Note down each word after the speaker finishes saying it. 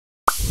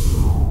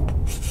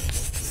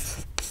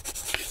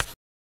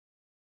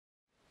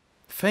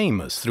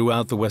Famous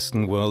throughout the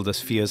Western world as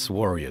fierce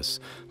warriors,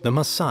 the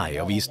Maasai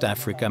of East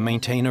Africa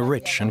maintain a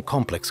rich and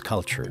complex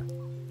culture.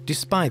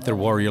 Despite their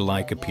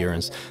warrior-like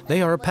appearance,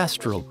 they are a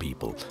pastoral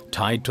people,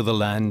 tied to the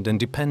land and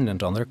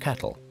dependent on their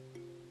cattle.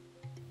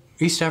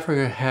 East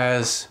Africa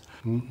has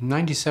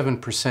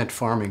 97%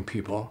 farming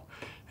people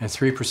and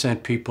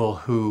 3% people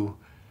who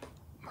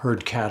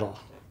herd cattle,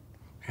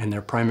 and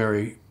their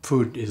primary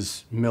food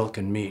is milk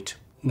and meat.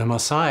 The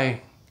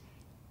Maasai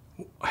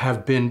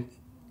have been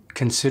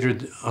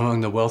considered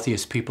among the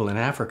wealthiest people in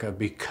Africa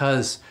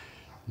because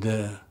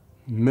the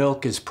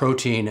milk is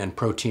protein and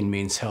protein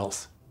means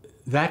health.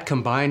 That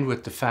combined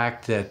with the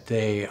fact that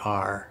they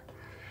are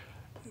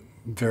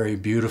very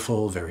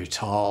beautiful, very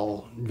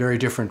tall, very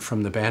different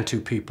from the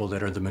Bantu people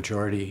that are the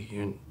majority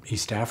in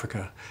East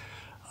Africa,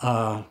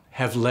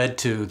 have led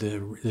to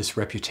this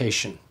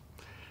reputation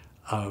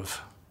of,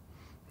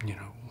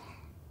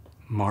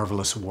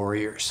 marvelous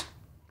warriors.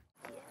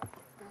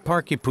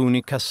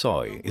 Parkipuni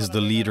Kasoi is the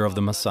leader of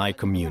the Maasai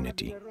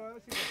community.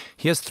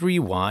 He has 3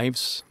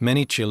 wives,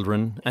 many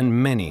children,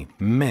 and many,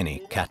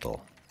 many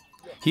cattle.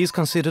 He is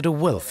considered a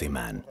wealthy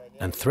man,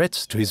 and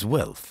threats to his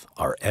wealth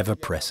are ever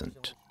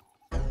present.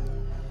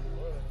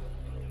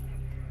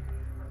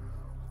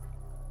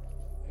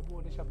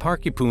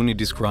 Parkipuni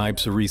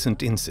describes a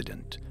recent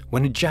incident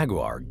when a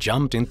jaguar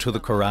jumped into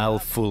the corral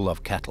full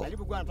of cattle.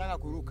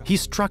 He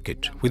struck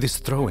it with his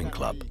throwing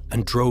club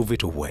and drove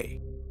it away.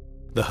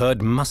 The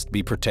herd must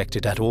be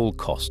protected at all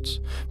costs,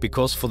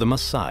 because for the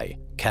Maasai,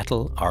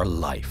 cattle are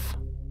life.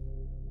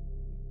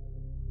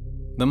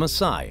 The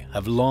Maasai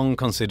have long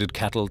considered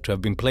cattle to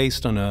have been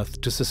placed on earth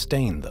to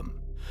sustain them,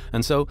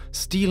 and so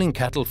stealing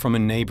cattle from a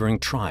neighboring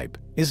tribe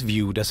is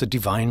viewed as a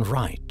divine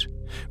right.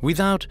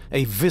 Without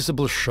a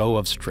visible show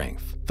of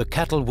strength, the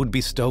cattle would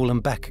be stolen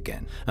back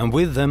again, and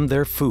with them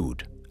their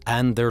food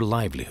and their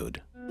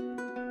livelihood.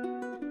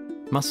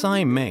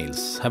 Maasai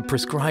males have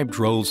prescribed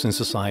roles in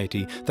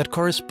society that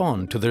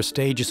correspond to their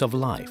stages of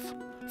life,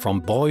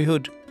 from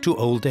boyhood to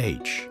old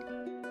age.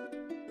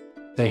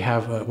 They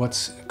have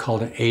what's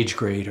called an age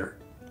grade or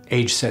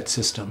age set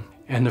system.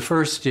 And the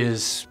first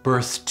is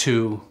birth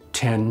to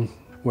 10,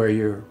 where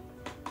you're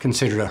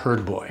considered a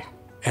herd boy.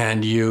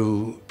 And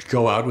you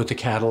go out with the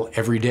cattle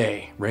every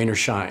day, rain or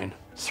shine,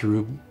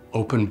 through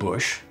open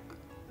bush,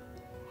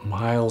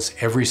 miles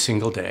every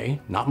single day,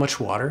 not much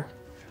water.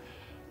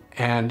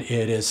 And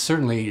it is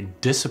certainly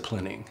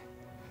disciplining,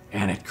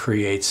 and it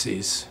creates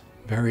these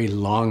very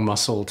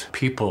long-muscled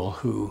people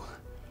who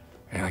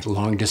are like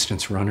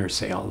long-distance runners,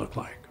 they all look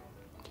like.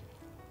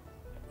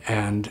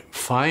 And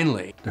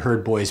finally, the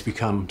herd boys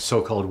become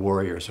so-called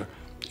warriors, or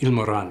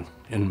ilmoran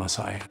in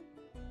Maasai.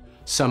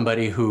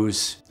 Somebody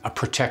who's a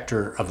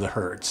protector of the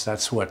herds.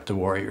 That's what the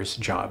warrior's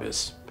job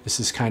is. This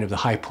is kind of the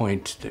high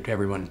point that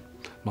everyone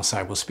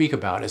Maasai will speak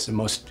about as the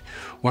most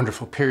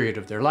wonderful period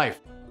of their life.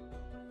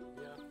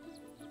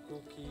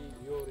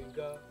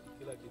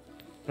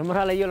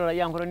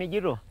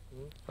 The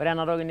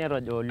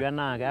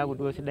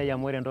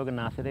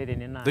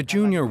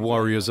junior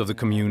warriors of the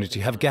community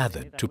have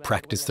gathered to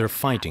practice their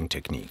fighting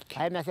technique.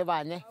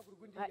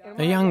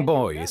 A young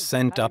boy is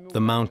sent up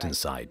the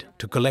mountainside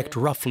to collect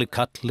roughly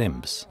cut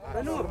limbs.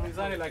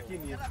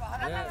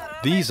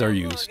 These are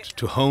used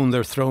to hone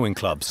their throwing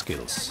club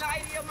skills.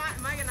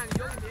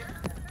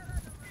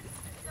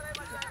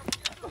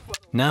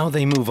 Now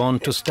they move on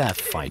to staff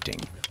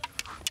fighting.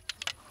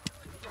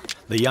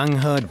 The young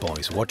herd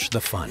boys watch the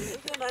fun.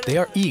 They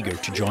are eager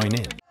to join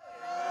in.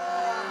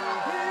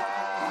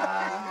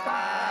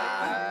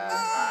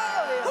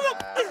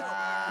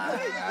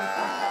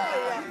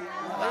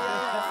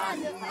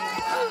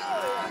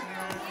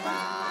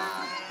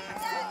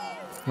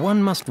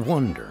 One must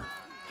wonder,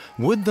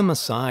 would the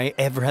Maasai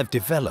ever have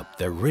developed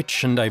their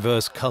rich and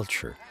diverse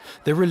culture,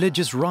 their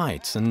religious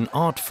rites and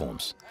art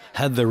forms,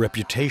 had their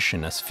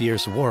reputation as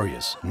fierce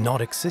warriors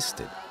not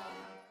existed?